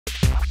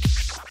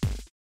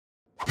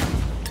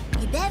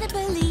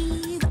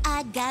believe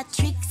I got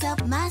tricks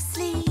up my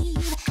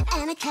sleeve,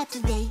 and I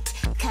captivate,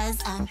 cause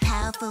I'm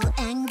powerful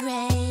and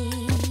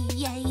great.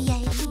 Yeah, yeah.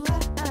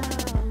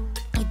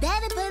 You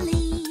better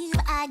believe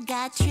I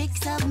got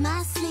tricks up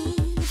my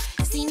sleeve.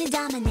 See me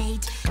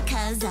dominate,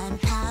 cause I'm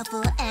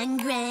powerful and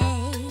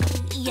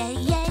great. Yeah,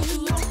 yeah.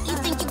 You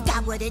think you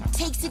got what it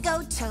takes to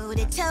go toe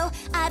to toe?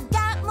 I've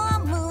got more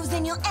moves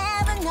than you'll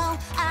ever know.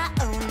 I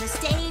own the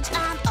stage,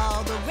 I'm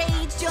all the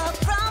rage. You're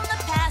from the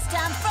past,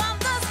 I'm from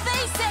the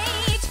space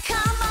age.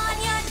 Come on,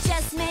 you're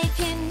just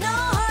making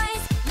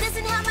noise.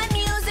 Listen how my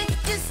music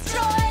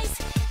destroys.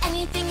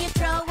 Anything you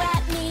throw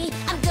at me,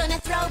 I'm gonna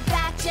throw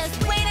back,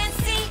 just wait and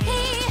see.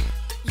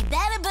 You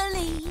better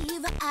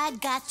believe I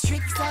got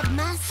tricks up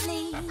my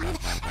sleeve,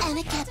 and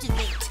I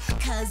captivate,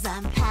 cause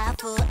I'm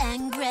powerful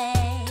and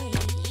great.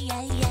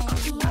 Yeah, yeah.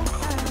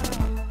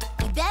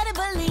 You better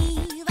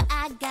believe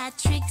I got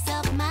tricks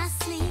up my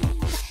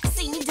sleeve.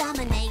 See me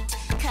dominate,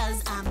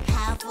 cause I'm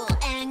powerful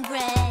and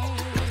great.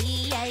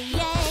 Yeah,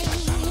 yeah.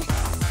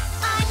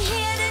 I'm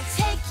here to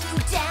take you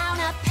down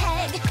a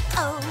peg.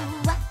 Oh,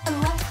 oh, oh,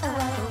 oh,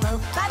 oh, oh.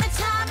 By the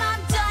time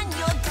I'm done,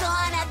 you're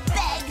gonna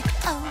beg.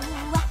 Oh,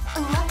 oh,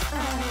 oh,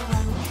 oh,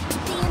 oh. To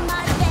be in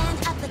my band,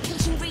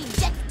 application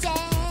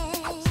rejected.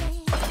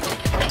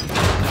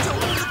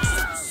 Don't look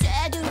so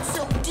sad and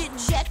so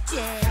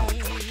dejected.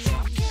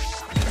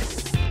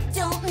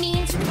 Don't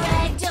mean to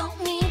brag, don't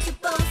mean to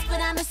boast, but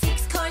I'm a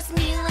 6-course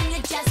meal and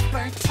you're just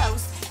burnt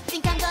toast.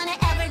 Think I'm gonna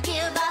ever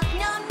give up?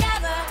 No,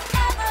 never,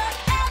 ever,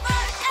 ever,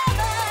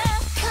 ever.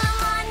 Come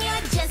on,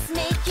 you're just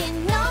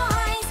making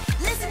noise.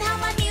 Listen how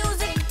my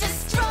music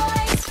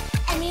destroys.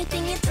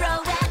 Anything you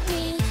throw at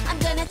me, I'm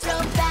gonna throw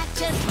back,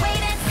 just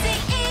wait and see.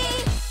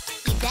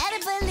 You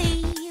better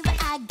believe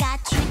I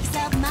got tricks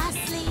up my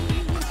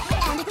sleeve,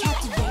 and I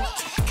captivate,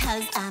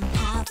 cause I'm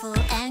powerful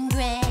and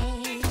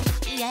great.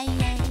 Yeah,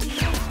 yeah.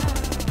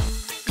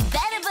 You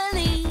better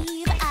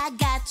believe I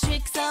got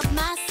tricks up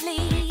my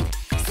sleeve.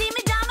 See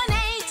me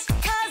dominate,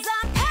 cause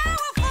I'm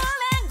powerful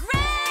and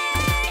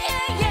great.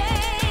 Yeah, yeah.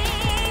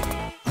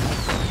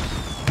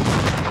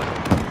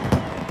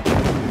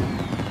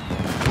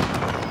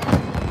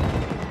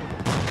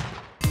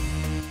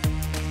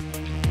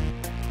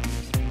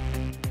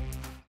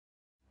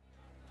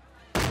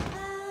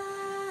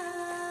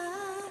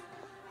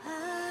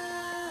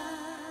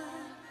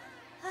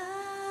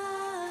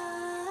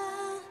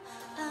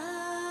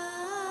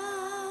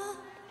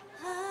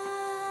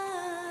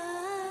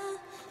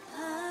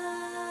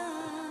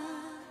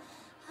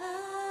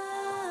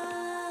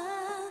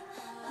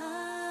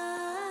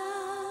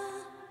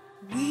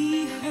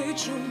 We heard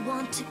you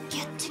want to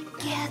get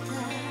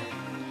together.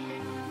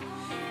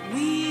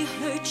 We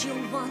heard you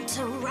want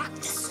to rock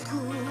the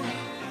school.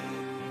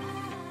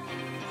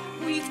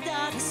 We've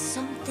thought of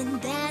something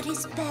that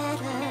is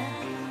better,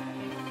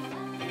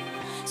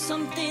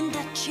 something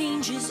that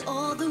changes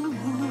all the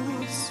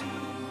rules.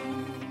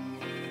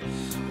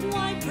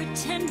 Why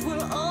pretend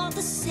we're all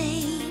the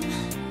same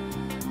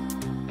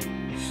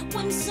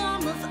when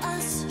some of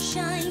us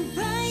shine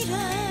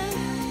brighter?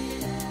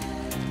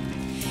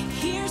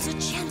 Here's a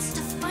chance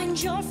to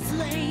find your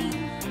flame.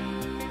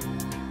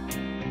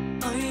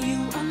 Are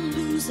you a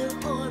loser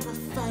or a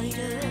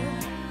fighter?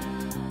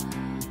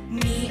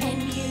 Me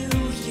and you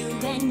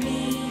and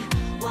me.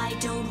 Why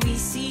don't we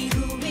see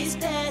who is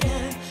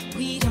better?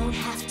 We don't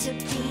have to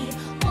be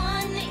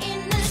one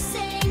in the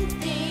same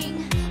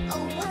thing.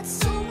 Oh, what's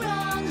so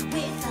wrong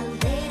with a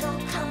little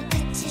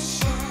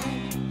competition?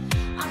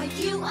 Are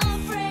you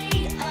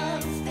afraid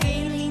of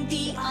failing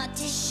the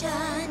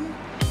audition?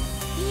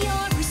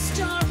 You're a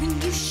star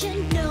and you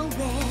should know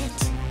it.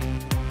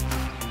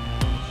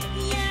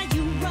 Yeah,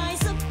 you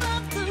rise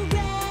above the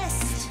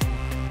rest.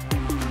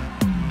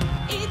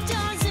 It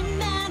doesn't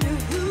matter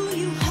who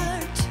you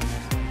hurt,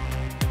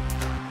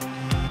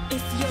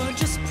 if you're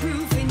just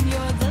proving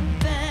you're the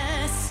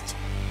best.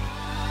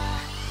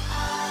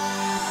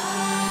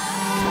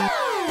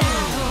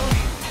 Battle,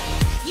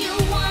 you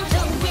want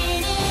to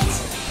win it?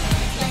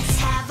 Let's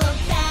have a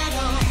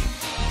battle,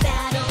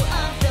 battle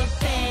of the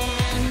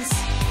bands.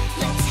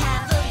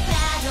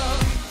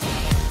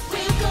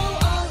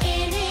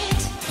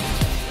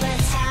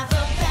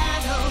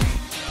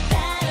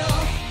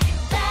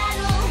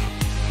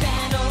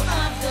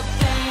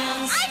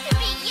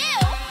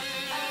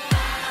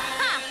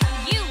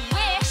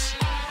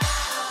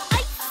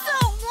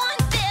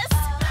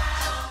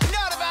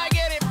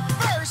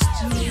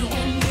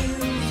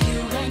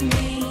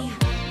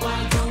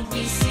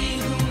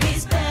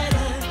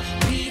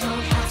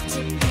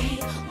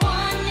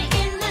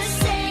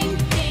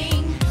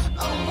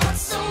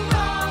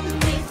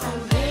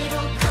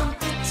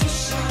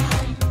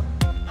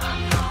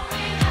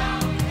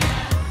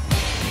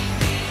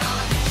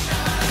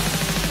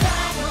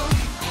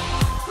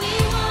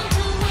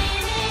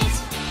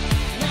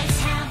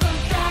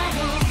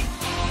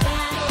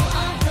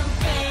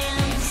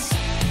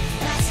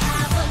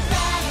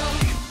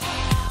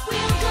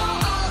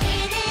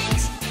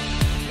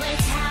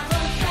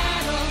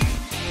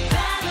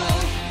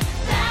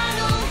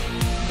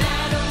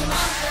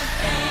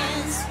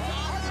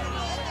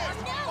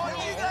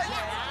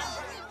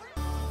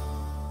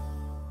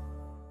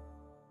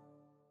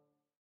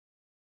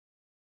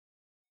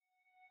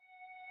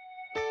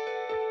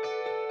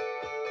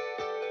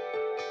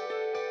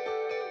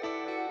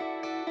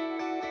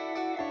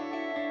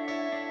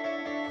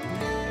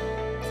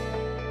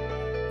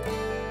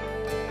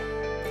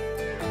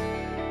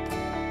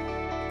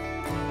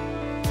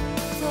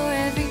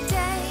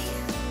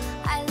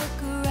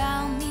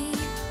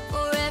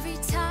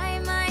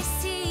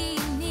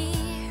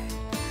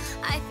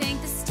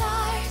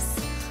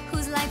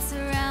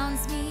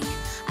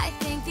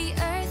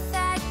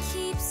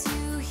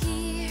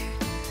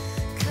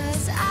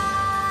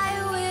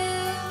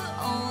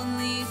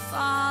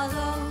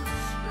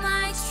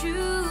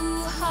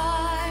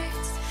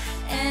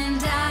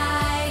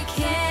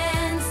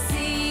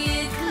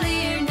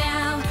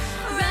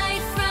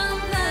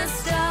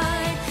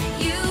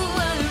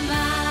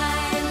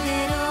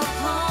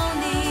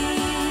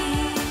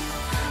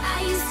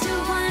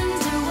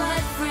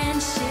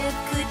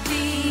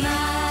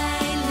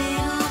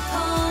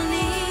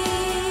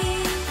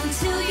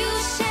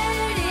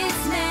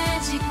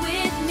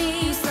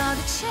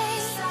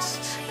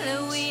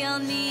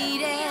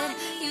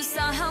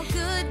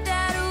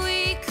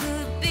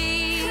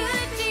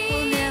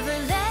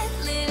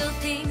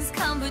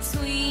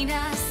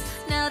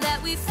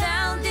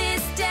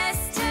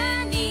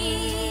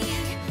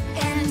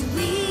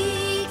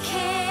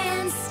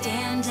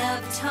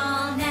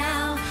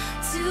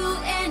 to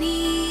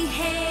any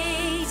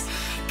hate,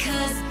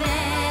 'cause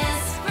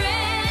best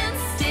friends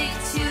stick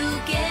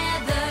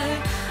together.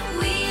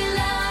 We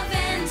love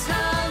and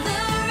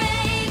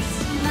tolerate.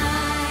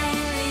 My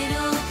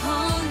Little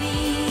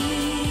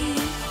Pony.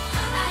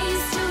 I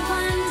used to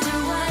wonder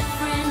what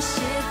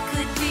friendship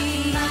could be.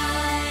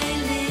 My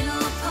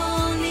Little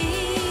Pony.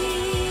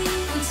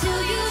 Until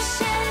you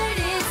shared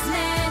its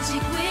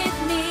magic with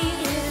me.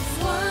 If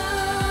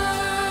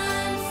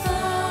one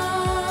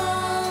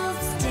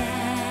falls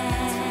down,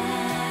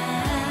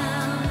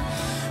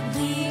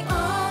 we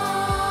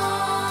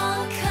all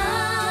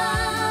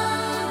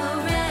come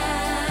around.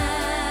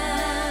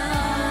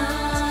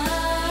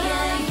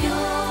 Yeah,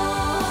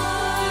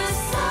 you're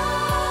so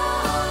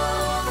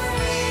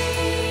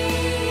free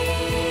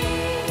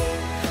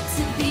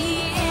to be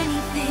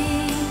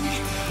anything,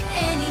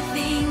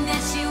 anything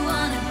that you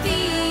wanna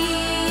be.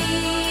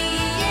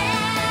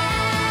 Yeah,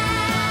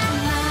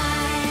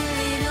 My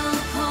Little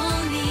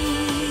Pony.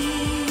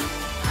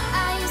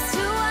 I used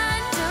to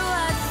wonder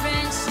what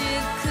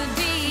friendship could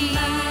be.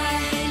 My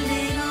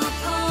Little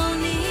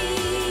Pony.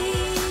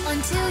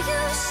 Until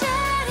you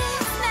shared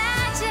its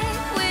magic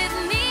with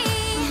me.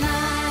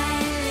 My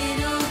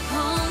Little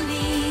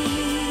Pony.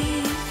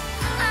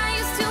 I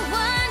used to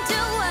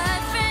wonder what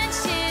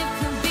friendship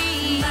could be.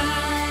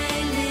 My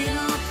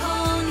Little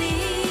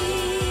Pony.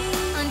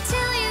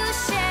 Until you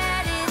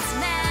shared its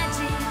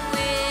magic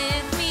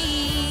with me.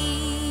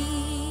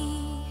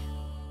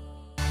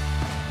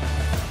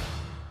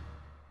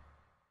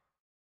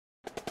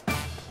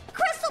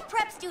 Crystal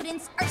Prep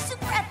students are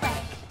super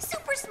athletic,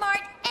 super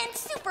smart, and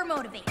super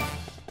motivated.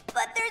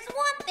 But there's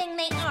one thing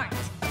they aren't.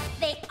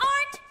 They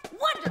aren't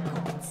Wonder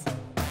Colts.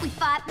 We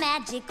fought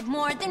magic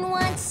more than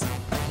once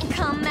and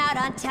come out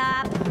on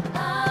top.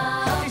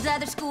 There's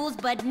other schools,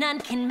 but none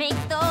can make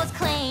those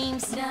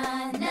claims.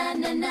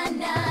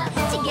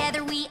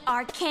 Together we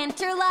are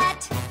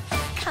Canterlot.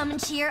 Come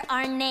and cheer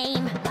our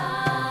name.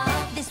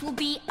 This will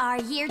be our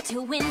year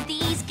to win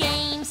these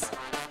games.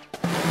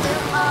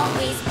 We'll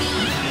always be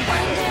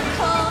Wonder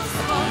Colts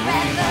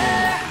forever.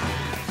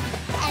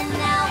 And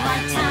now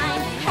our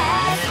time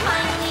has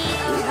finally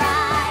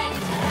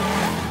arrived.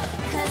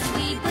 'Cause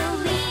we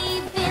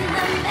believe in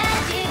the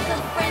magic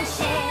of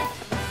friendship.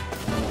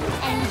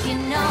 And you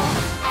know,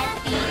 at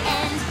the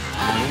end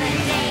of the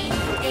day,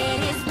 it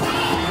is we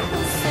who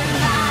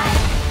survive.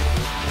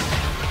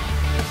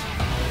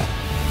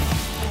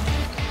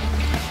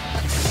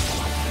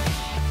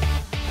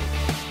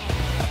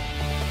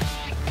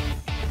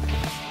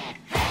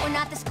 We're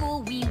not the school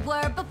we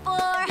were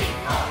before.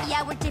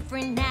 Yeah, we're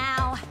different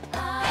now.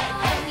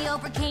 We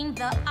overcame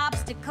the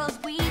obstacles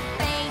we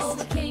faced.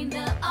 We're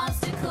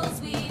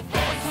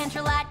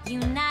Canterlot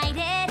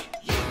united.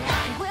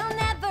 We'll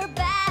never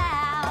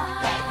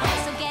bow.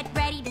 So get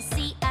ready to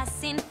see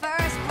us in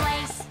first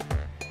place.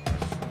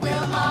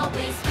 We'll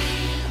always be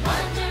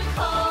Wonder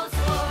Colts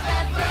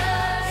forever.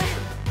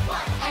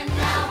 And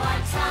now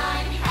our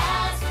time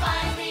has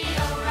finally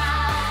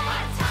arrived.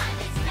 Our time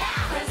is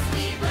now. 'Cause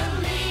we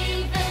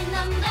believe in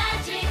the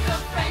magic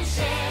of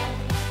friendship.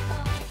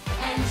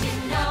 And you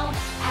know,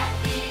 at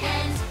the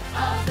end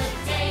of the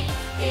day,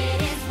 it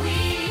is we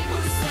who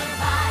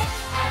survive.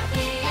 At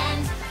the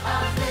end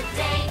of the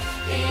day,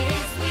 it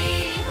is we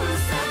who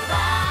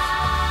survive.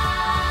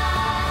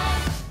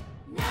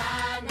 Na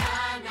na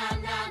na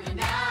na na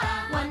na.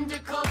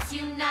 Wonder Colts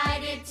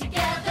united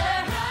together.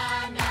 Na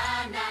na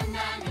na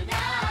na na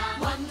na.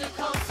 Wonder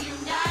Colts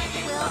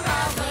united. We'll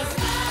always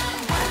be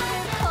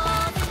Wonder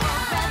Colts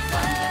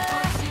forever.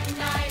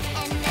 United.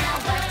 And now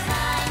our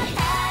time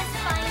has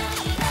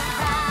finally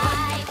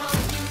arrived.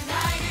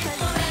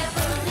 'Cause we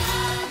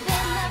believe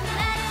in the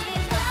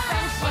magic of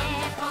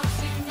friendship.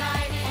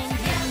 And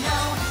you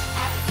know,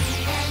 at the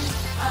end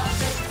of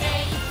the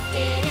day,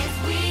 it is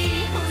we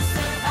who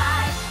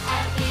survive.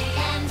 At the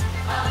end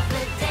of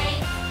the day,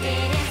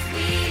 it is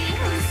we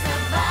who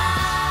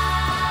survive.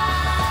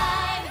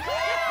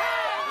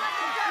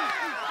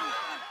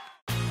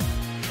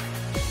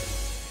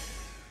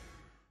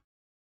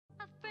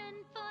 A friend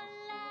for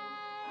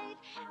life,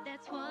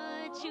 that's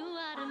what you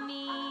are to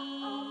me.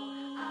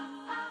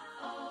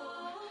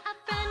 A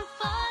friend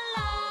for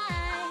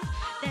life,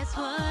 that's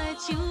what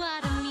you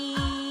are to me.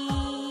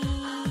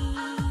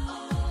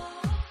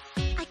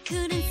 I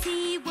couldn't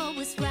see what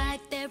was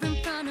right there in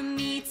front of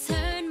me.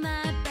 Turned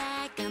my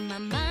back, got my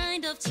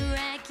mind off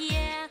track,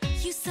 yeah.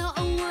 You saw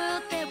a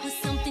world that was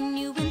something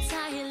new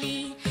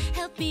entirely.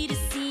 Helped me to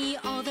see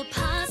all the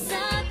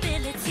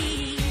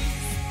possibilities.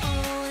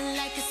 Oh,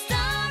 like a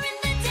star in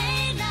the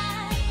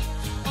daylight,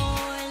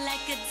 or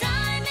like a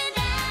diamond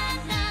at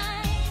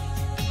night.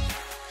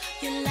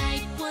 Your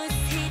light was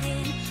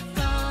hidden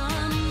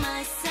from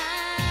my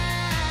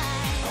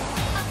sight.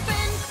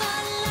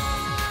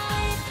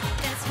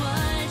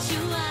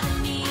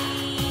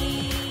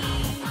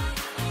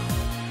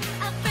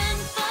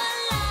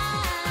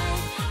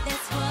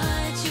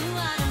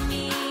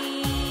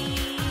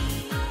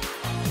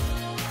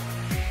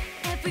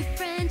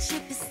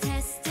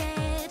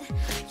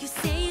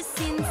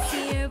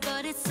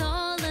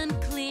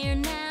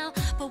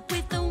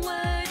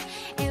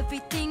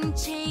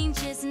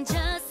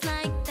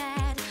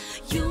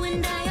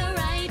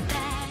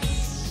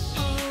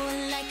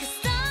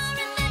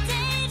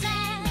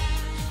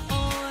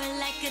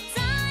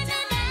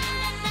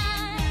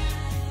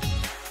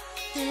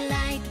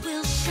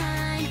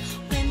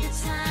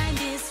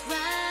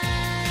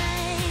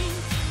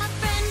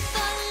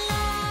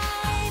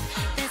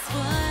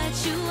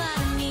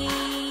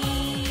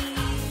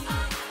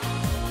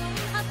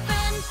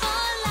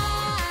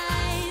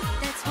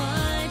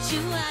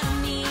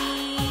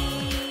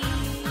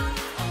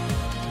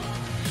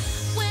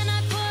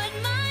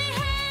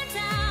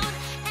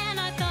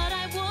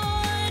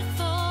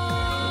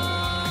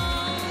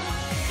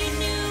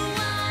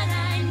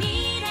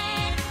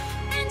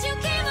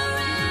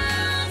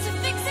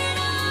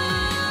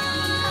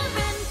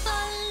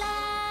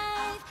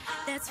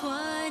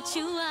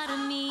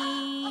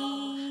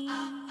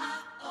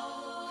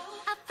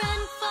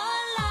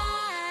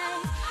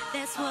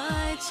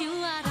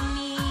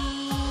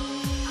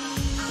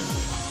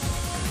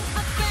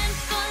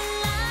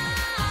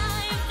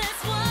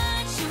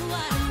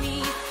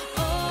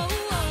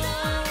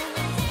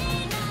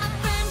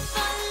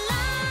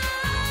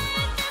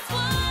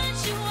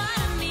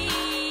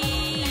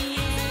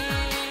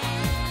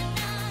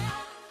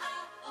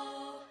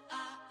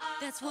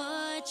 that's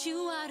what you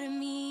are to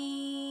me.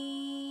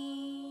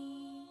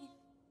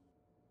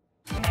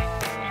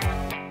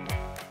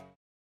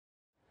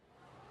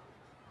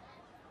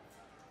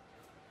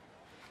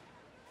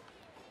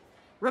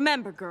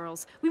 Remember,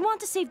 girls, we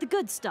want to save the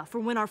good stuff for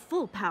when our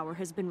full power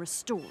has been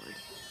restored.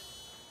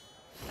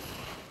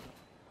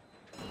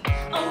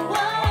 Oh,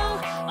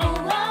 whoa, oh,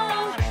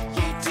 whoa,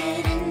 you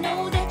didn't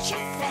know that you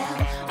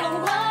fell. Oh,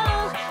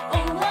 whoa,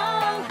 oh,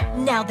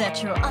 whoa, Now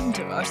that you're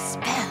under our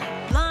spell.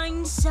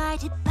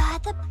 blindsided by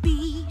the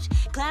beat,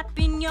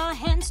 clapping your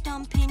hands,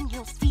 stomping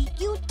your feet.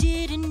 You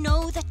didn't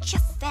know that you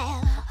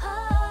fell.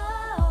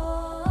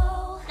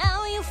 Oh,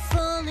 now you're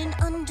falling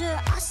under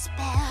our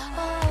spell.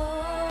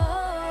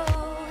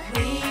 Oh,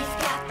 we've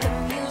got the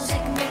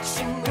music makes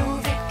you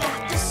move it,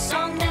 got the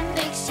song that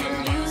makes you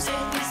lose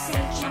it. We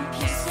say jump,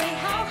 you say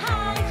how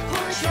high,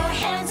 put your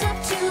hands up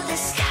to the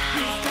sky.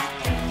 We've got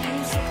the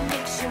music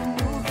makes you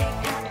move it,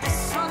 got the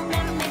song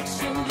that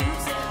makes you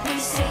lose it. We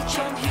say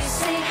jump, you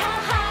say how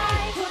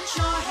high, put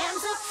your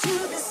hands up to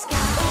the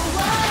sky.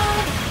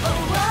 Oh,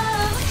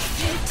 whoa,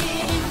 you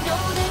didn't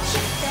know that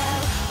you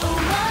fell. Oh,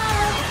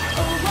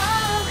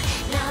 whoa,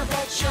 now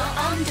that you're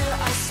under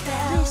our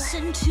spell.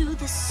 Listen to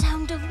the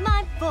sound of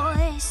my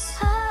voice.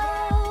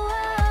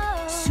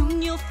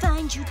 Soon you'll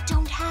find you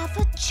don't have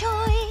a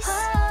choice.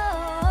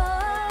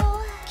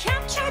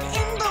 Captured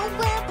in the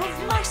web of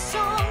my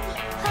song.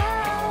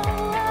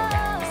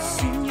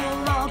 Soon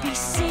you'll all be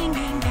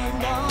singing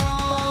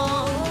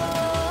along.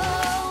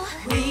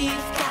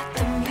 We've got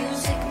the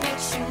music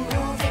makes you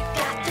move it,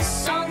 got the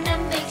song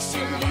that makes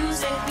you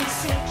lose it. We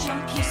say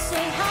jump, you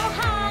say how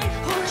high,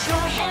 put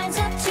your hands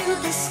up to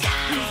the sky.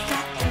 We've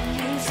got the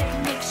music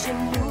makes you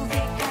move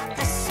it, got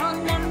the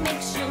song that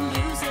makes you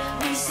lose it.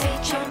 We say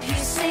jump, you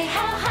say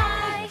how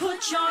high,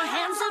 put your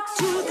hands up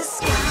to the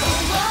sky.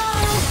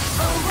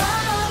 Oh,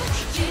 whoa,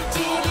 you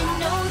didn't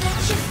know that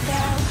you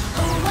fell.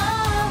 Oh,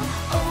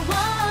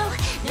 whoa,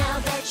 now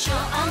that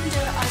you're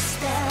under our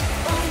spell.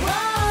 Oh,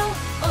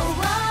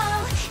 whoa,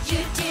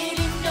 you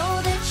didn't know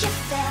that you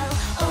fell.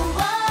 Oh,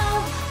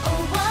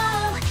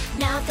 whoa,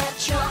 now that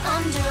you're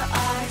under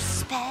our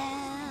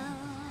spell.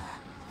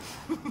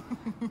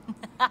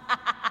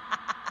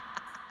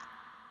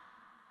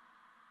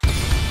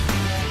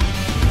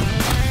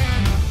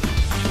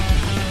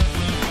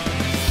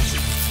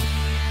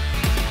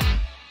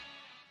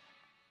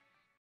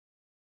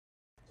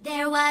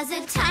 There was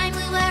a time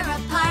we were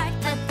apart,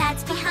 but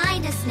that's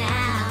behind us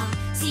now.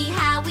 See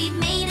how we've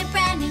made a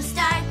brand new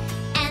start,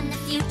 and the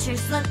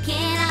future's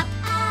looking up.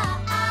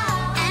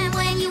 And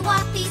when you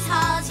walk these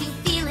halls, you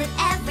feel it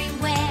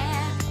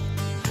everywhere.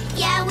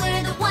 Yeah,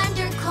 we're the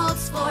Wonder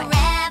Colts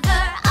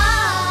forever.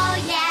 Oh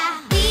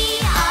yeah, we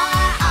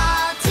are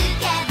all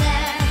together.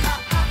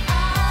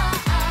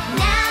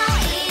 Now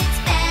it's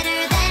better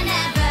than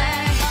ever.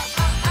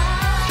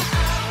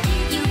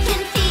 You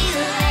can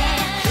feel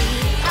it. We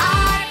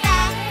are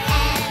back,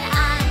 and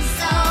I'm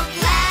so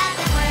glad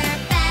that we're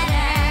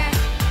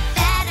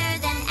better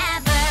than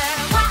ever.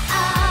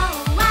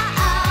 Whoa,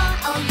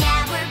 oh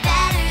yeah, we're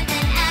better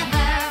than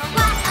ever.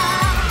 Whoa.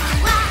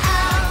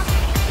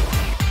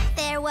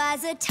 There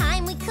was a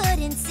time we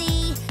couldn't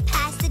see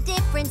past the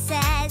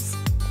differences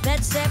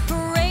That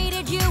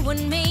separated you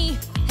and me,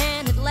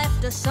 and it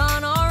left us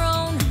on our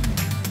own.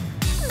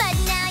 but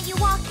now you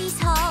walk these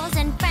halls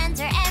and friends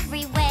are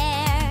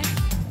everywhere.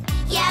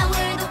 Yeah,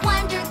 we're the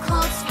Wonder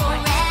Colts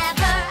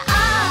forever.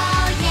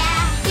 Oh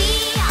yeah, we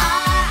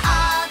are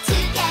all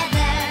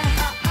together.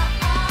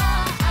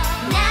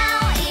 Now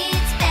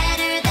it's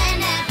better than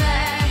ever.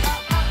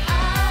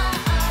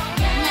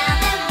 Now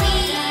that we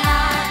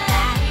are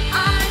back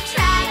on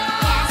track,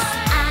 yes,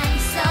 I'm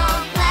so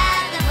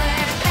glad that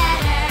we're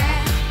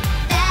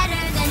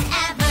better than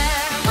ever.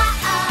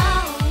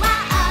 Whoa,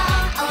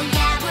 oh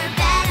yeah, we're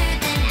better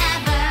than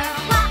ever.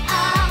 Whoa,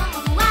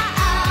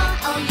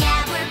 oh yeah,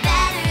 we're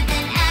better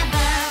than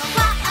ever.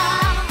 Whoa,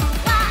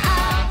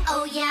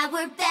 oh yeah,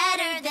 we're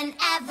better than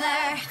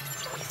ever.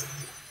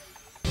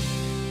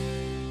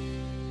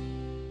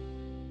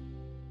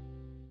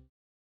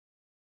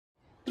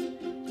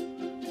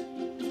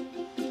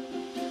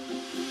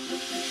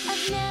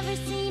 I've never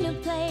seen a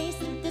place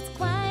that's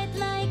quite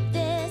like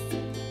this.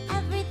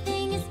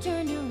 Everything is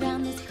turned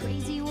around, this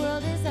crazy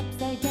world is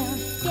upside down.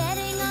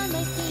 Getting on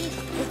my feet,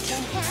 it's the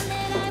hand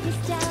that I was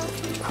dealt.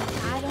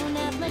 I don't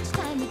have much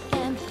time with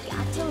them,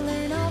 got to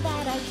learn all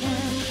that I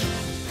can.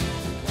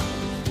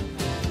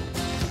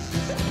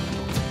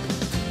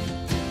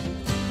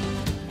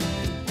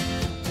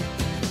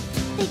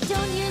 They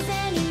don't use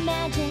any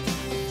magic,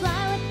 they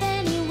fly with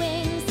any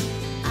wings.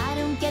 I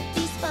don't get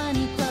these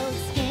funny clothes,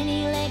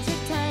 skinny legs or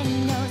tiny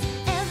nose.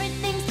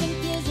 Everything's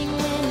confusing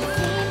when it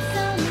seems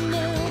so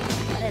new.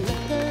 But I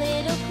look a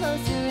little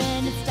closer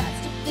and it starts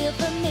to feel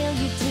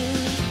familiar too.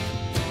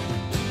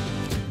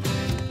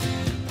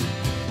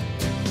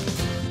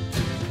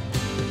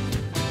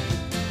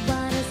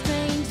 What a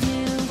strange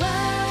new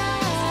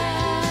world.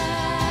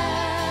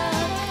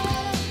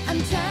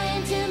 I'm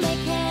trying to make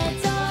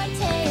heads or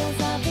tails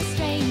of this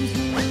strange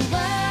new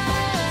world.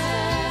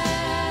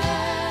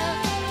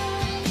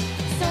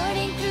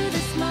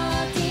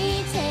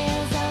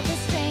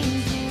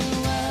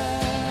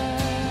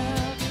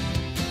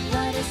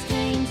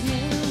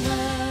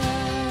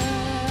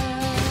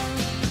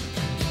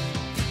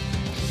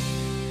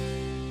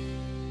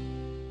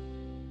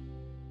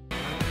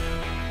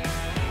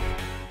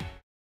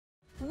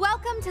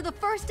 Welcome to the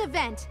first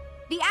event,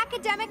 the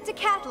Academic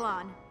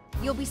Decathlon.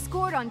 You'll be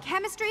scored on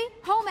chemistry,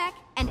 home ec,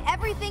 and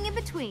everything in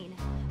between.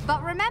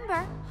 But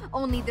remember,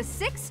 only the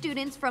 6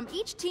 students from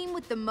each team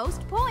with the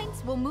most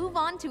points will move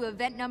on to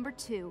event number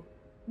 2.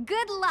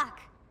 Good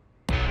luck!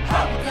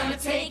 We're gonna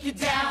take you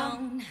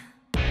down.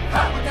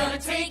 We're gonna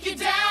take you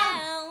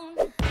down.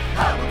 We're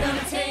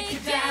gonna take you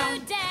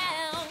down.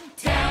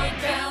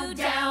 Down,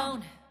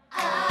 down.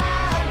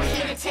 We're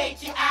here to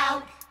take you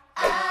out.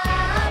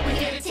 We're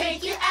here to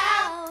take you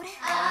out.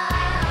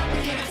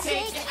 We're here to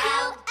take you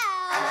out.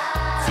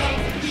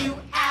 Take you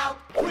out.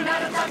 We're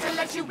not about to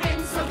let you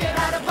in, so get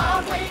out of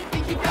our way.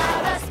 Think you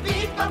got us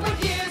beat, but we're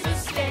here to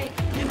stay.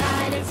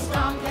 United,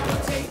 strong, and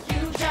we'll take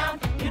you down.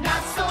 You're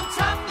not so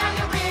tough, now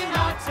you're in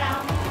our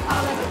town.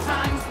 All of the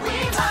times we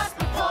lost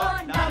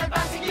before, not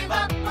about to give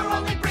up, we're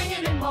only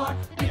bringing in more.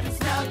 We can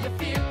smell your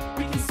fear,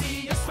 we can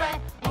see your sweat.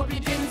 Hope you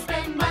didn't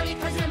spend money,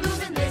 cause you're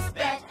losing this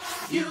bet.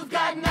 You've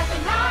got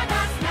nothing on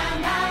us, nah,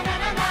 nah, nah,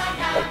 nah, nah,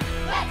 nah.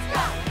 Let's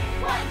go,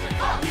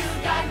 wonderful. You've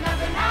got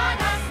nothing on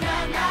us,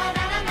 nah, nah,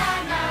 nah, nah,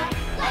 nah, nah.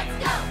 Let's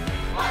go,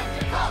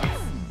 wonderful.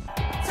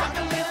 Talk a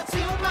little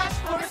too much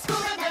for a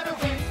school that never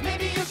wins.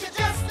 Maybe you should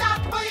just stop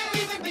before you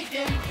even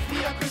begin. We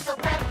are Crystal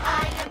Prep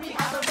High and we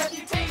have a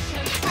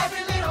reputation.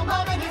 Every little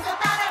moment is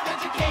about our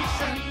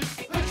education.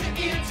 Put your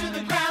ear to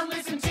the ground,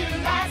 listen to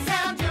that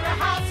sound. You're a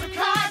house of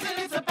cards and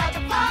it's about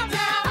to fall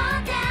down.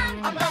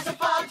 I'm about to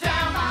fall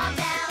down.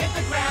 Hit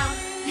the ground.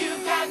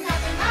 You've got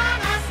nothing on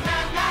us,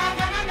 nah, nah,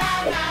 nah, nah,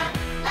 nah, nah.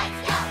 Let's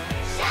go,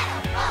 shadow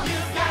bolt.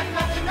 You've got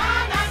nothing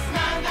on us,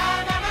 nah,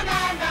 nah, nah, nah,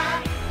 nah, nah.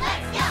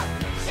 Let's go,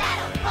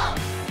 shadow bolt.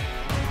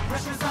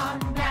 Pressure's on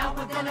now,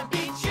 we're gonna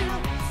beat you.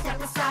 Step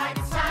aside,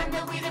 it's time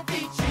that we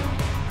defeat you.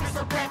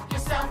 Crystal, prep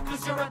yourself,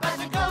 cause you're about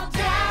to go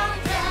down,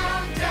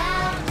 down,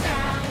 down,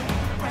 down.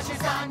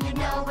 Pressure's on, you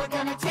know we're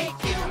gonna take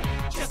you.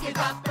 Just give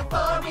up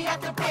before we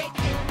have to break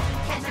you.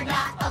 Can't turn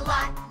out a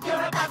lot,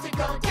 you're about to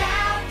go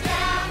down,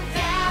 down,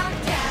 down,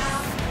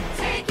 down.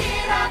 Take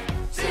it up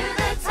to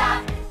the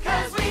top,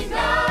 cause we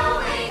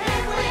know we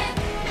can win.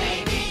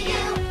 Maybe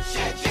you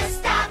should just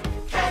stop,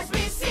 cause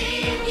we've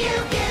seen you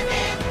give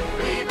in.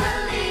 We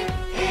believe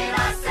in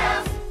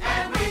ourselves,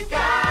 and we've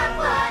got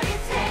what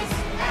it takes,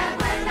 and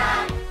we're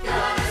not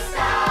gonna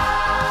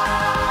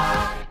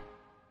stop.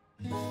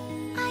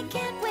 I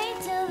can't wait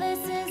till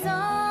this is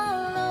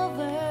all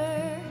over.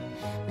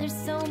 There's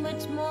so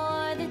much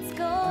more that's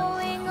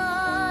going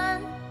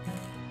on.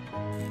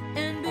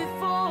 And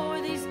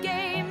before these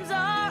games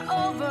are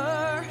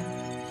over,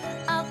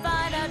 I'll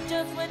find out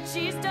just what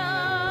she's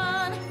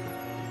done.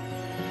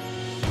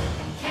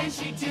 Can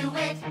she do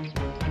it?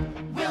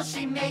 Will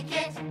she make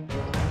it?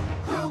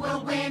 Who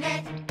will win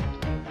it?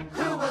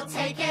 Who will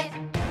take it?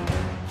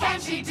 Can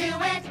she do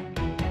it?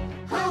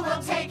 Who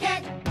will take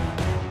it?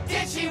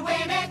 Did she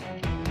win it?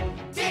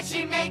 Did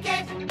she make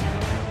it?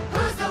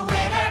 Who's the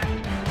winner?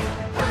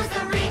 Who's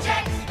the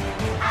reject?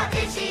 How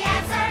did she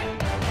answer?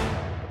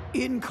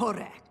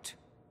 Incorrect.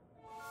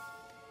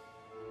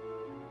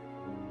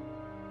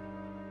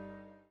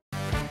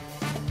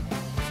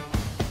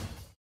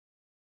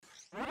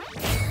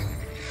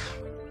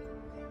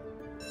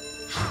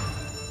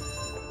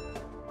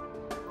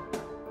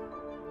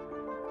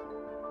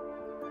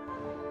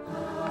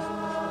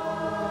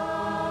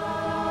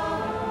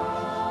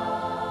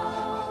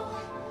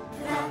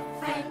 The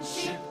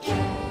friendship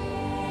game.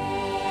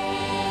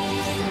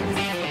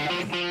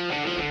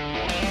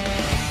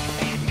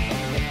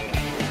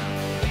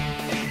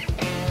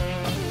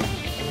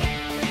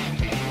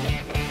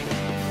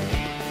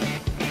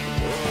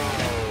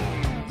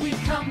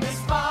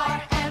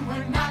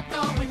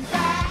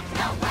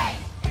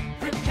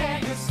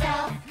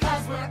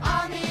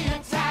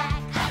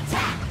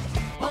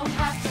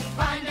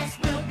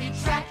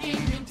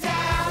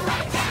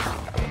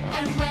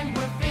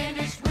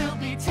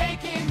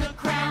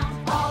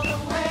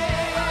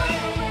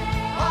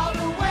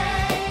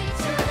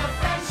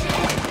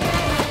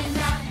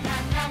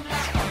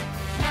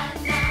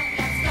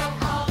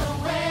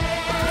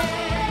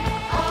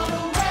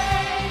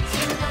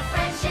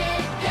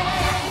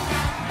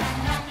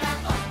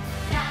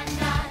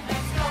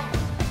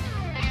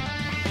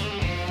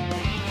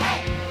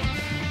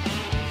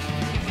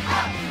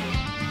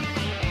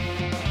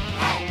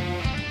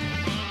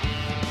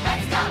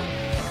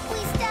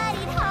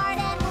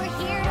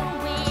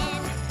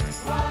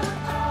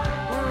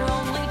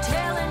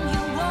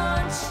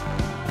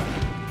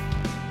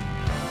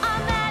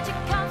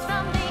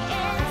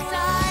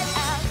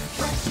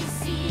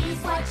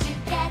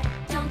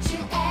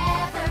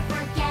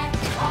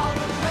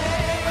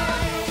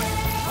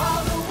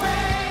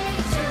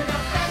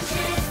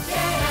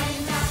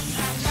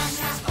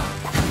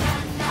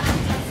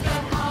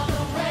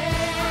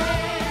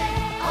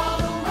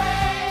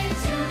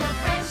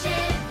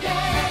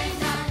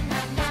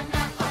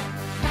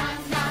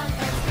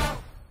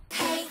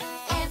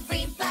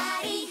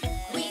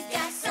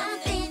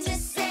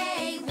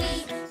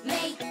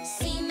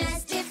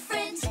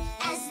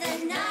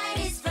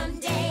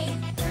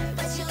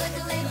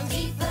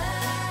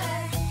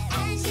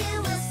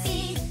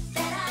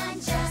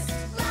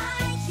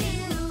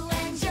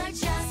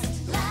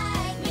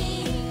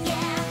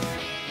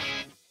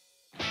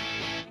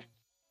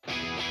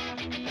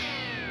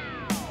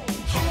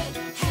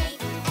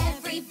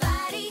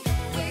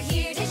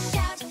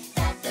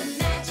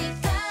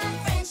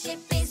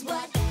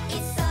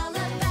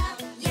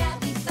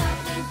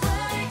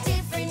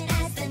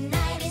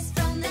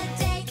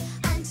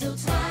 So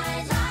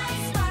Twilight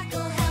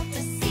Sparkle helped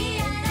us see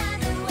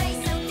another way.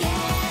 So get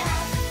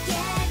up,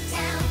 get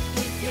down.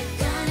 If you're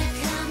gonna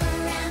come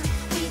around,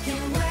 we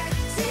can work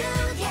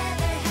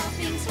together,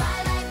 helping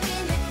Twilight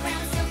win the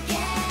crown. So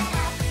get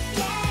up,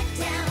 get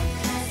down,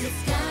 'cause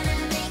it's gonna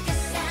make a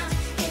sound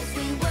if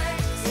we work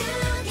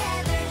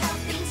together,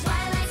 helping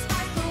Twilight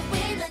Sparkle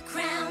win the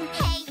crown.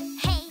 Hey,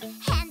 hey,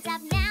 hands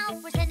up now.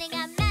 We're sending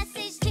a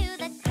message to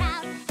the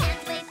crowd.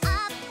 Hands wave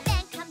up,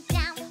 then come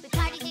down. We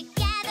party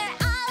together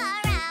all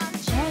around.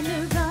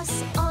 Generous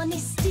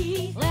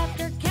honesty,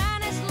 laughter,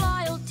 kindness,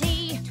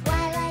 loyalty.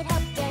 Twilight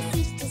helped us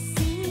each to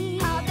see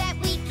all that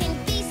we can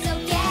be. So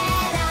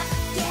get up,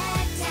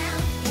 Get down,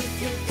 if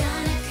you're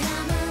gonna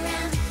come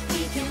around,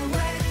 we can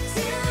work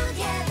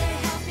together,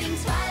 helping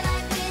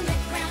Twilight win the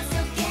crown.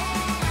 So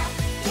get up,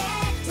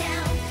 get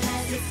down,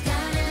 'cause it's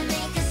gonna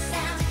make a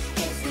sound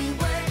if we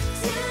work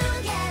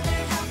together,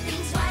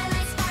 helping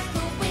Twilight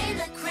Sparkle win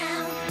the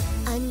crown.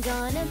 I'm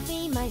gonna be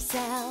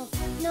myself,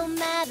 no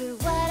matter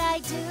what I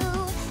do.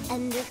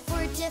 And if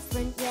we're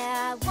different,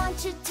 yeah, I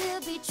want you to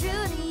be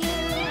true to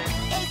you.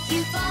 If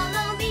you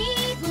follow me,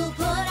 we'll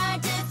put our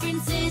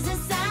differences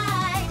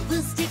aside.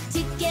 We'll stick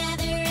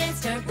together and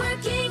start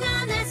working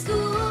on that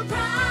school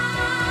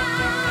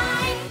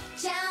pride.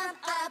 Jump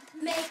up,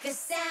 make a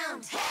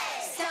sound.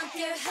 Stomp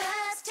your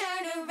hooves,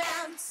 turn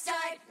around.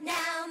 Start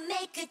now,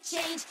 make a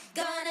change.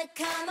 Gonna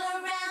come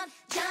around.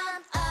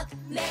 Jump up,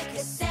 make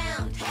a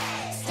sound.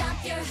 Stomp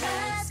your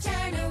hooves,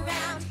 turn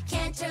around.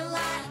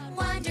 Canterlot,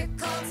 Wonder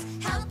Colts,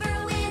 help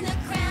her win the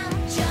crown.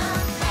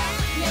 Jump up,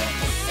 make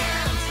a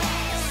sound.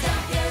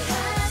 Stomp your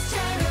hooves,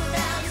 turn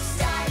around.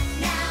 Start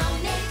now,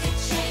 make a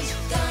change.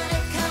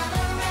 Gonna come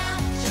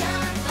around.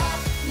 Jump up,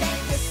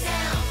 make a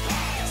sound.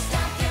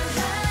 Stomp your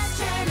hooves,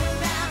 turn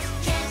around.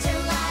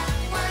 Canterlot,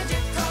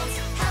 Wonder Colts,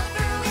 help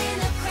her win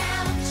the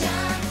crown.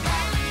 Jump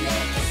up,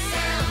 make a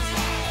sound.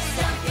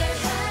 Stomp your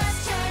hooves,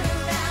 turn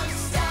around.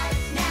 Start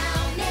now,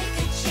 make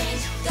a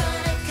change.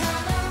 Gonna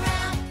come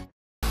around.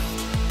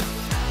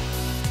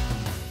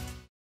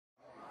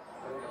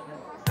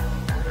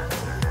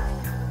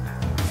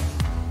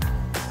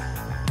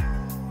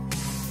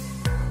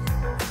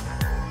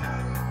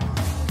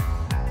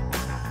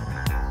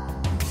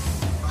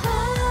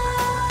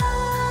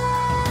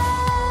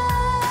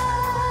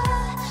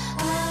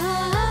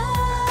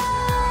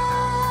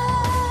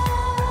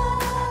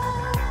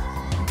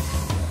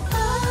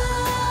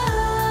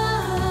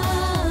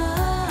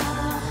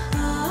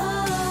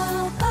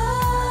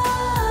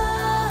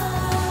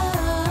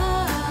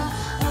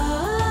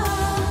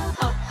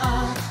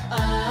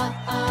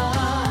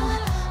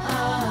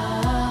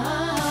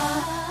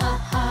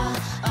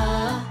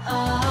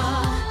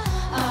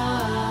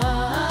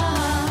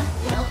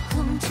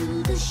 Welcome to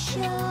the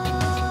show.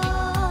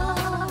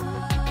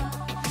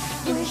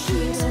 We're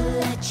here to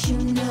let you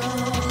know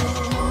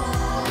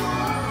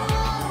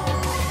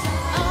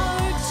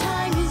our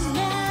time is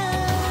now.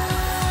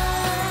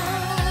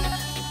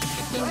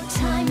 Your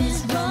time is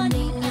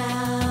running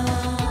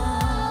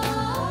out.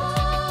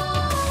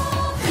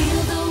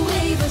 Feel the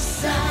wave of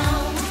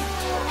sound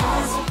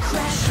as it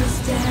crashes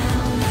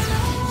down.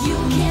 You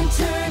can't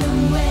turn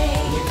away.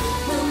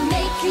 We'll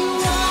make you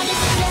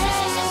understand.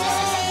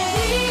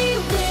 We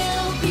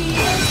will be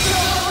a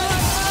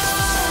source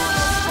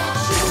that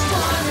you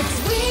want.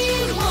 We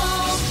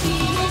won't be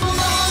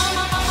ignored.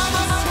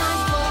 It's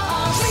time for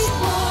our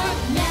reward.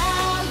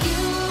 Now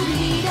you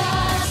lead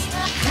us.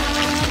 Come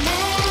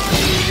and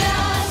lead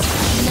us.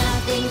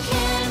 Nothing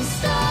can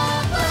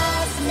stop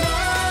us now.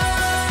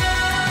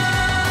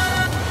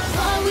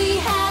 What we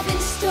have in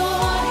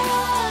store,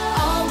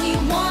 all we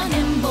want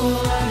and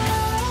more.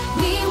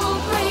 We will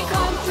break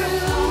on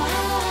through.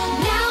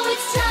 Now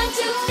it's time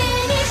to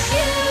finish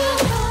you.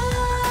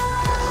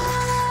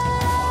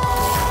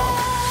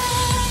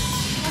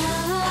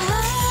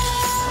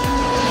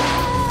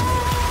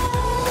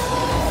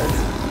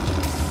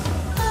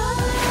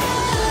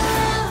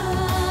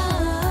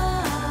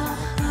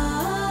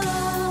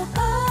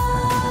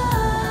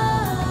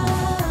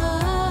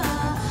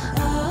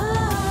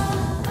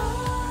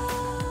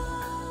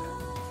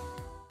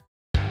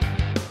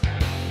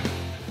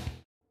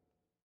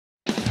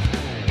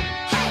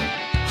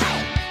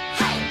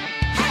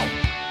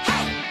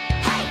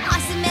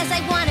 Awesome as I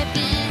wanna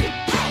be.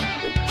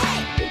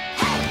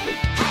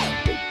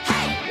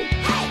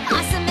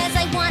 Awesome as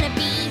I wanna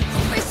be.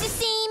 First you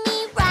see me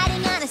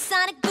riding on a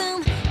sonic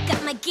boom.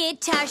 Got my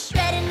guitar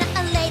shredding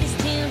a latest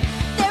tune.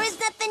 There is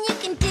nothing you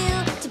can do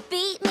to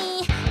beat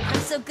me.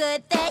 I'm so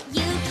good that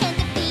you can't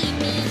defeat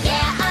me.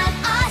 Yeah, I'm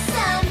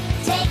awesome.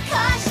 Take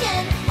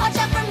caution. Watch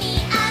out for me.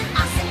 I'm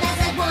awesome as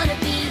I wanna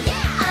be.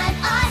 I'm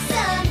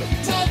awesome.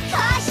 Take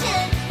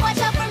caution. Watch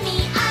out for me.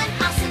 I'm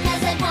awesome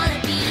as I wanna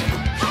be.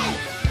 Hey,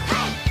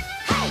 hey,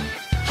 hey,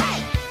 hey,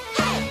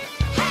 hey,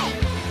 hey.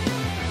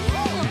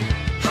 Ooh.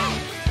 Hey,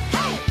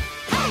 hey,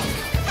 hey,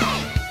 hey,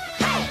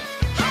 hey,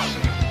 hey.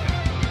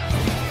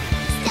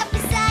 Step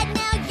aside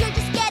now, you're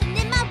just getting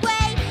in my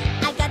way.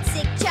 I got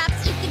sick chops,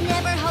 you could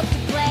never hope to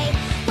play.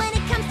 When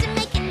it comes to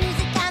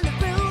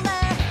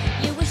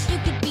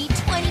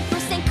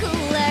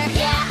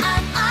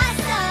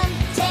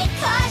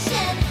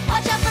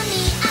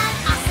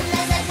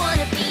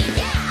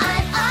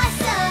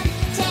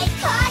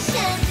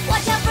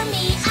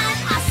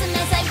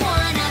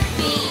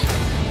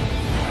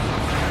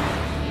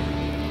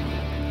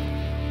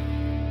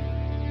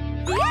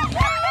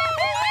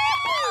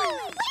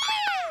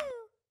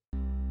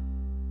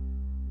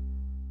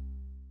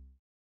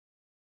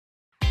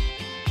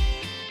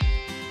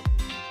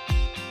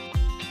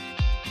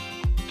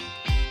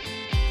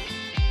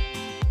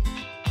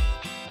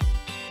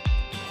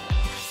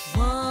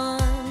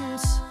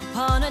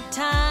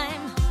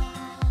time.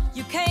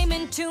 You came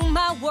into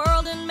my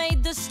world and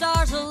made the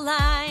stars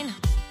align.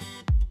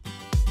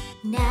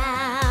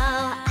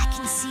 Now I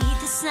can see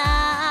the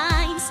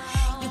signs.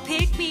 You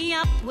pick me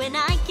up when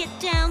I get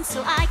down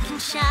so I can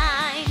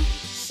shine.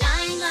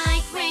 Shine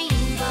like rainbows.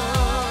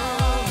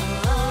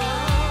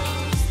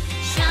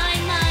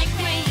 Shine like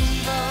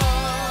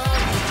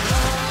rainbows.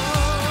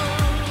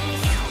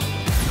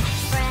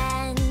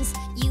 Friends,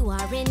 you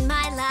are in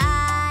my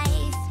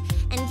life,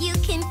 and you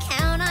can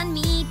count on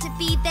me to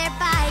be there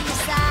by your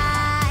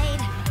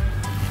side.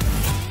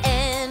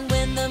 And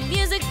when the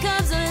music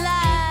comes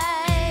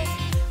alive,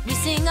 we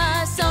sing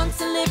our songs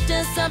to lift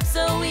us up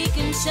so we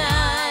can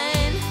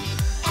shine.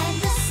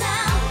 And the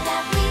sound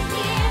that we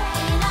hear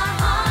in our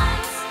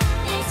hearts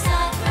makes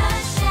a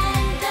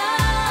crescendo.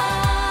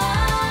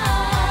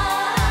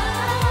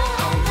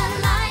 And the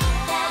light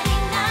that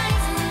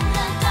ignites in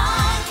the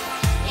dark,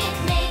 it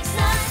makes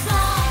us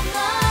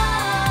stronger.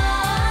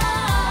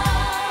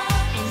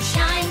 And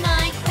shine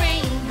like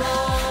rainbows.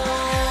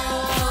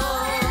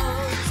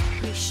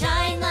 We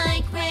shine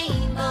like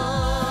rainbows.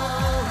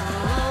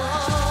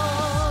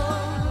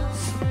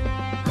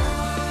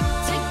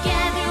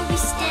 Together we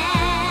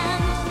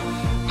stand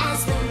as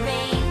the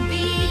rain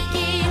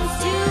begins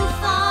to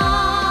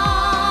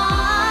fall,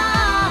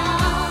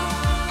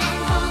 and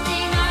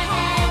holding our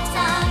heads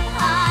up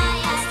high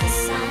as the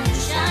sun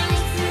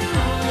shines through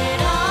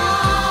it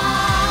all.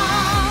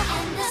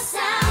 And the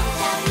sound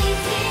that we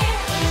hear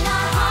in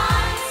our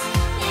hearts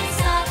makes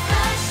a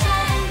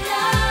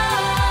crescendo.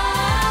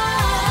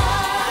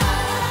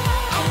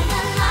 And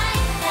the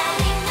light that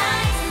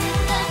ignites in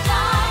the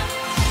dark,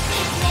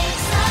 it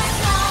makes us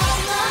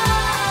stronger.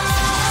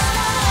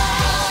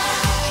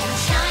 And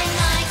shine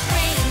like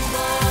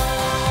rainbows.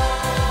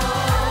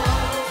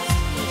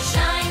 We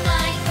shine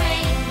like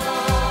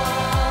rainbows.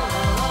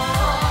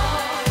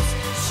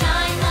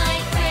 Shine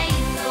like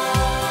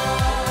rainbows.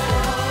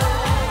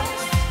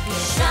 We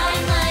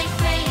shine like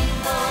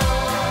rainbows.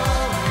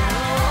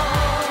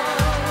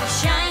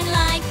 Shine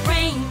like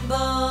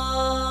rainbows.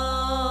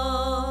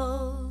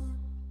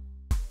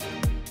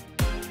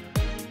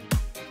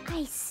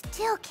 I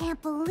still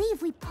can't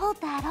believe we pulled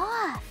that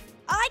off.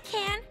 I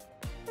can.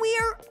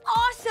 We're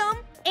awesome.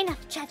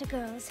 Enough chatter,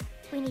 girls.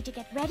 We need to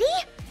get ready,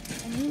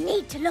 and we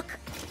need to look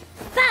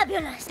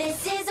fabulous.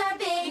 This is our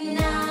big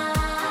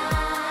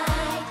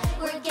night.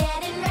 We're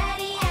getting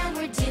ready, and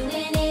we're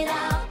doing it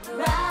all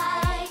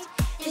right.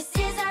 This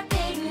is our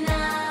big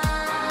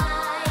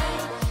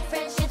night.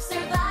 Friendship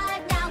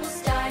survived, now we'll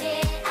start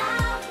it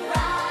out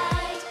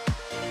right.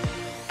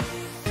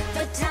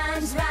 The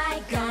time's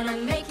right, gonna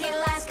make it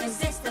last,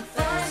 'cause it's the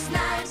first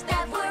night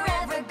that we're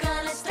ever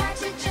gonna start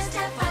to just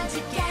have fun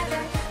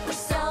together. We're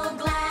so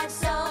glad,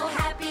 so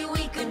happy,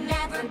 we could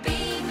never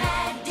be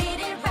mad. Did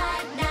it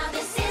right now,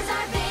 this is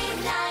our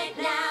big night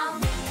now.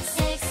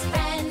 6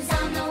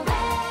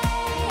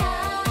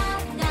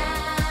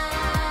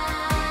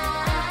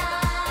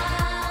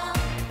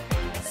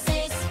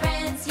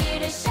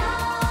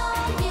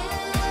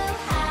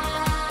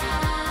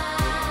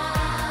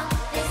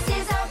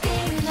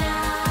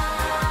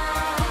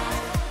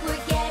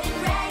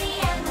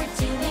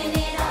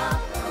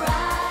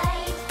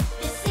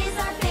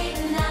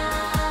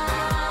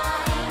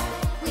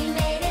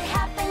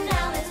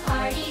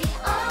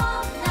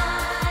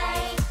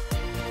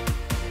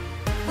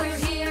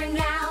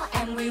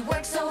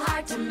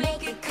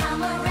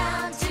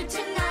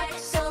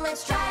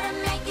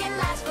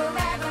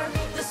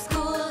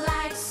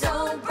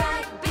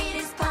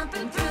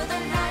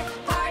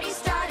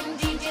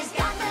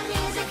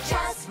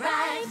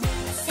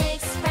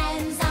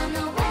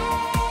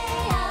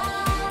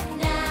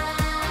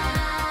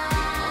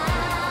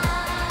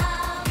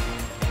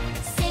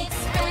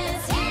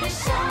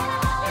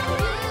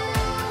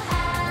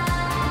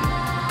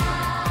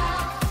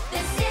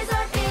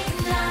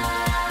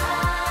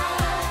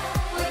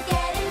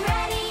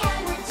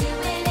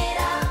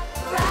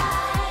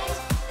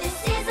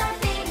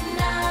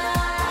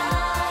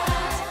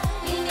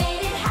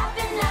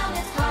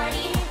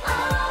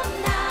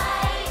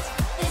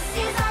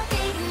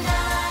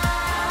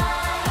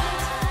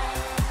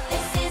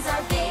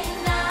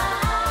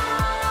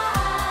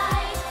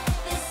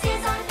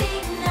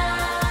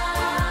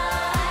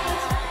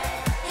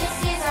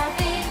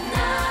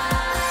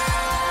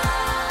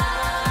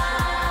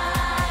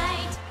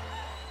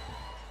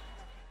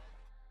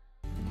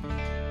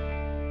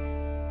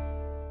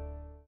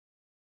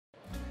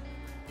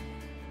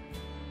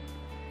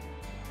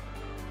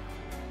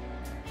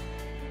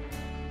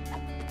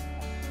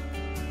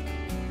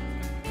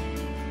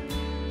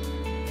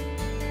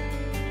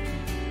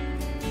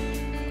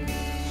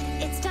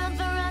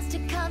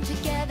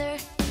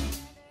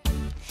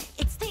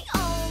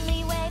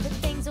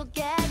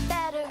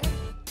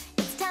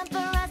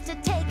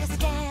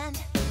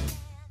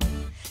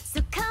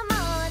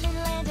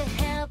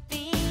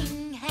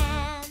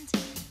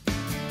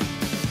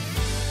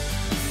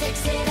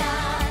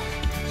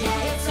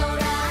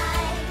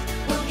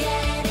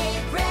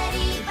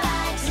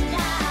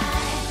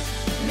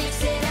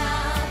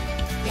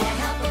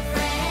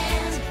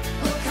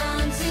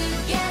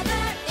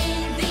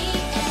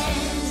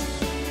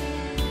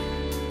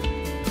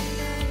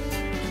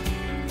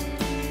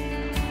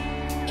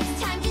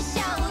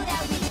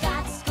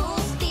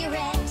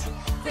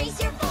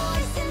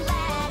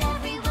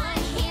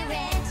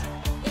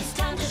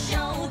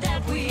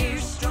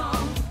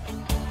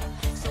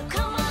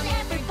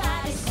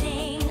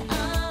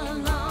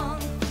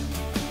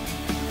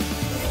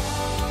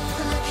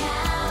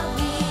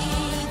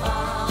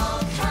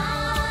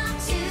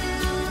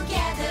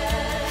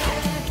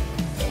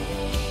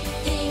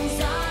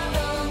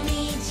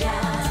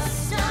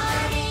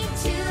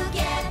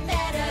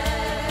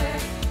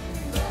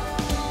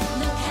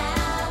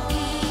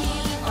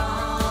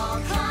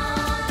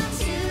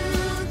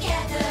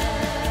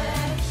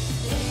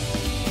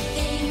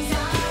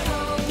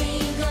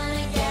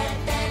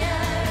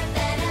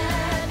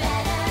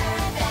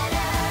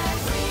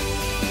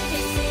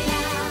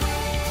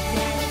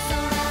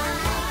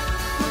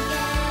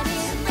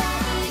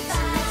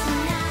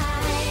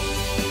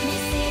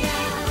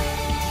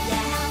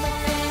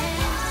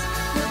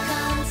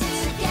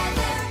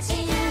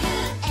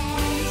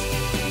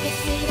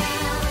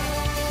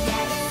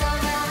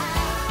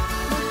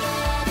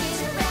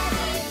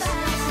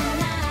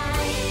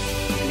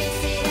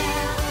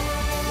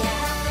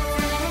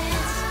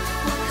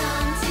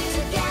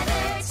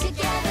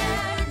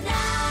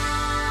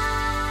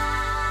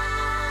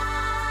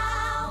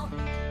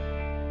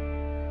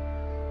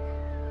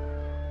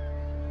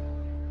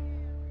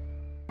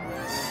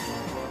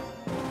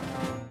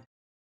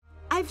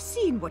 I've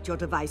seen what your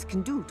device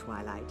can do,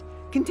 Twilight.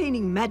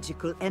 Containing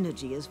magical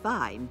energy is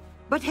fine.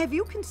 But have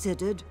you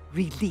considered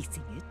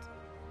releasing it?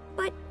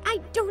 But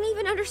I don't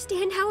even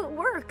understand how it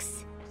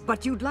works.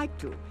 But you'd like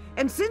to.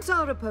 And since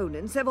our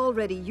opponents have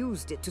already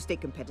used it to stay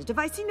competitive,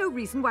 I see no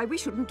reason why we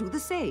shouldn't do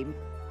the same.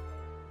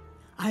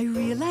 I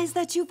realize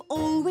that you've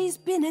always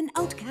been an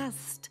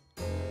outcast.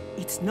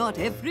 It's not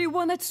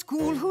everyone at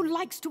school who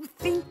likes to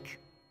think.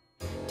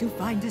 To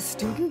find a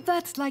student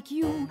that's like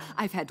you,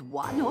 I've had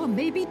one or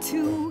maybe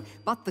two,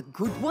 but the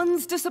good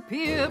ones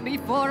disappear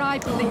before I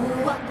blink.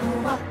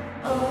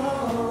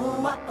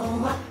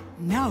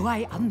 Now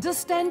I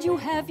understand you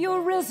have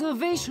your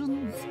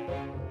reservations.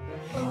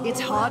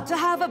 It's hard to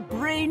have a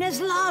brain as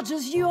large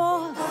as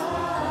yours.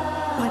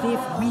 But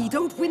if we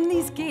don't win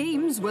these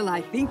games, well,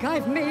 I think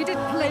I've made it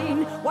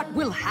plain what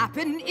will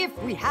happen if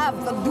we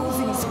have the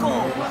losing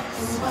score.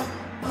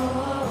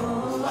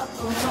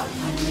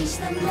 Unleash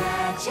the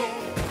magic,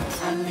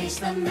 unleash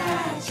the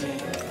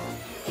magic.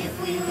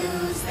 If we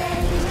lose,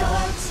 then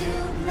you're to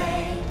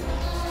blame.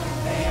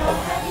 They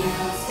all have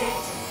used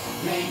it,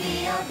 maybe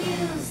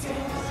abused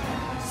it.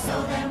 So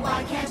then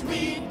why can't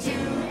we do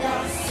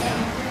the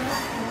same?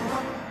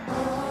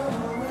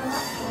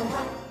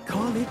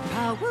 Call it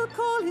power,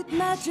 call it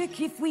magic.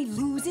 If we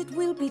lose, it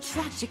will be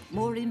tragic.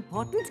 More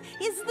important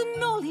is the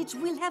knowledge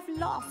we'll have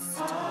lost.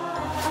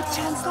 A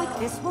chance like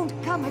this won't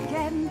come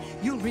again.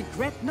 You'll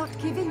regret not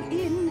giving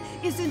in.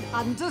 Isn't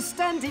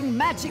understanding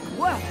magic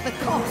worth the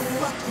cost?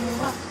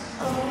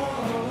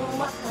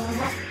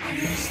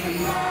 Unleash the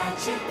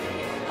magic,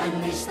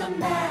 unleash the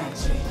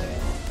magic.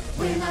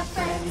 We're not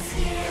friends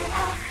here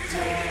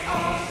after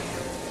all.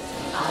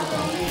 Our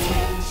only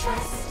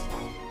interest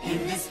in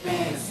this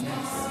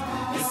business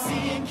is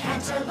seeing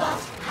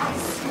Canterlot High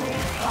School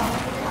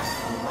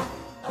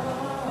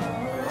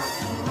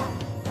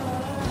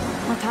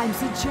What I'm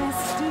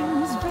suggesting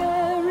is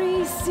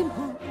very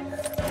simple.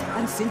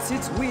 And since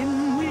it's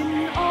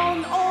win-win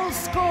on all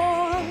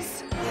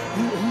scores,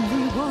 you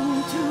only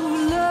want to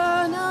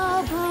learn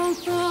about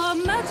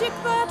the magic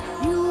that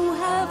you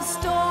have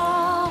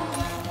stored.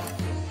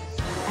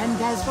 And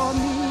as for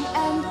me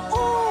and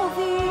all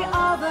the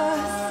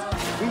others,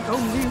 we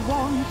only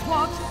want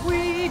what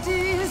we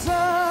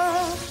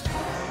deserve.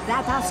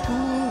 That our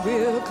school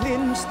will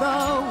clinch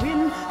the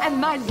win,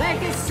 and my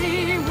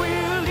legacy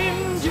will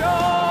endure.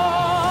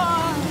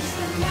 Unleash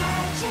the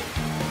magic,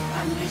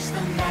 unleash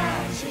the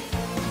magic.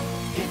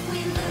 If we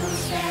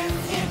lose, then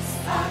it's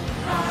a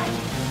crime.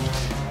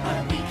 But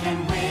we can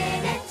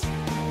win it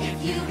if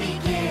you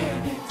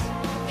begin it.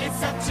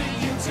 It's up to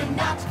you to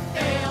not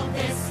fail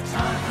this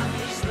time.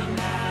 Unleash the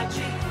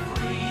magic,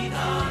 free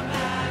the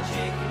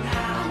magic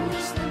now.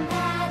 Unleash the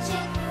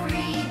magic,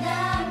 free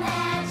the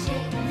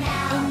magic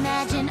now.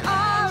 Imagine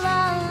all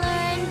I'll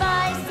learn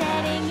by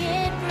setting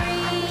it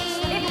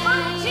free. If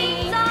both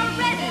teams are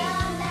ready.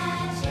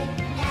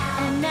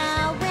 And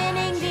now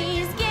winning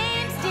these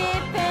games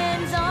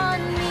depends on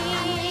me.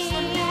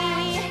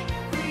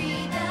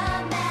 Free the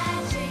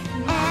magic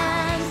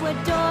now. And what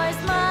doors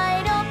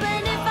might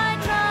open if I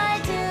try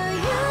to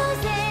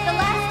use it. The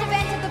last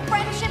event of the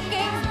Friendship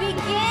Games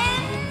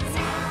begins.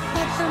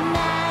 But the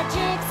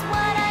magic's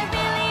what I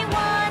really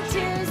want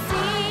to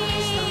see.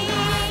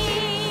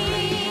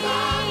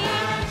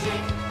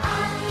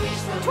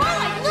 Unleash the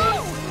Twilight, no!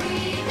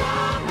 free the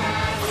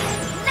magic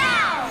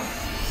Now!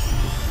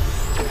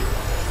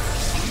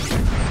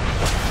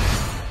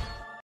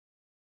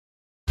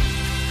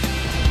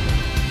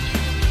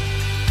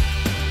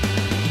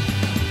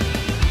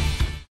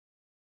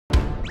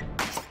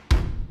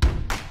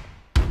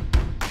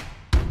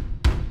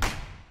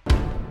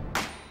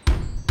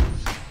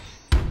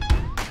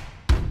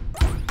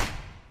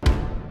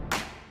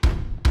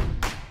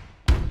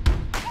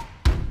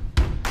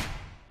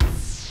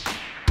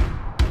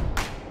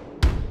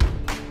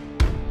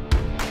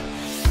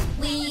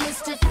 We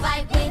used to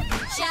fight with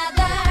each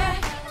other.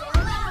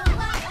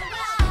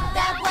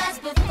 That was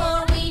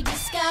before we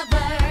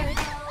discovered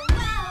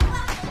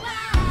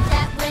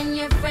that when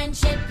your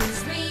friendship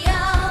is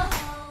real,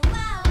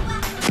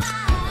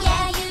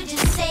 yeah, you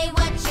just say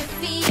what you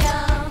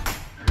feel.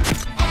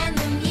 And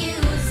the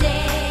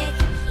music,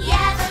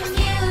 yeah, the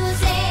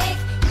music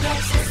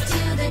gets us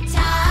to the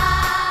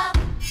top.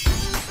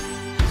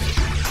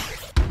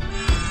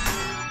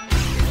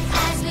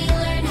 As we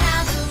learn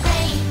how the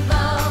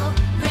rainbow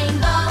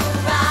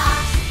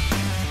rocks.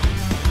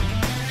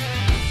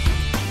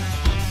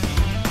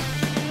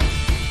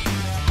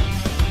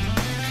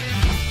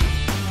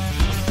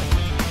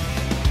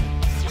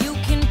 You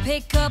can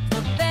pick up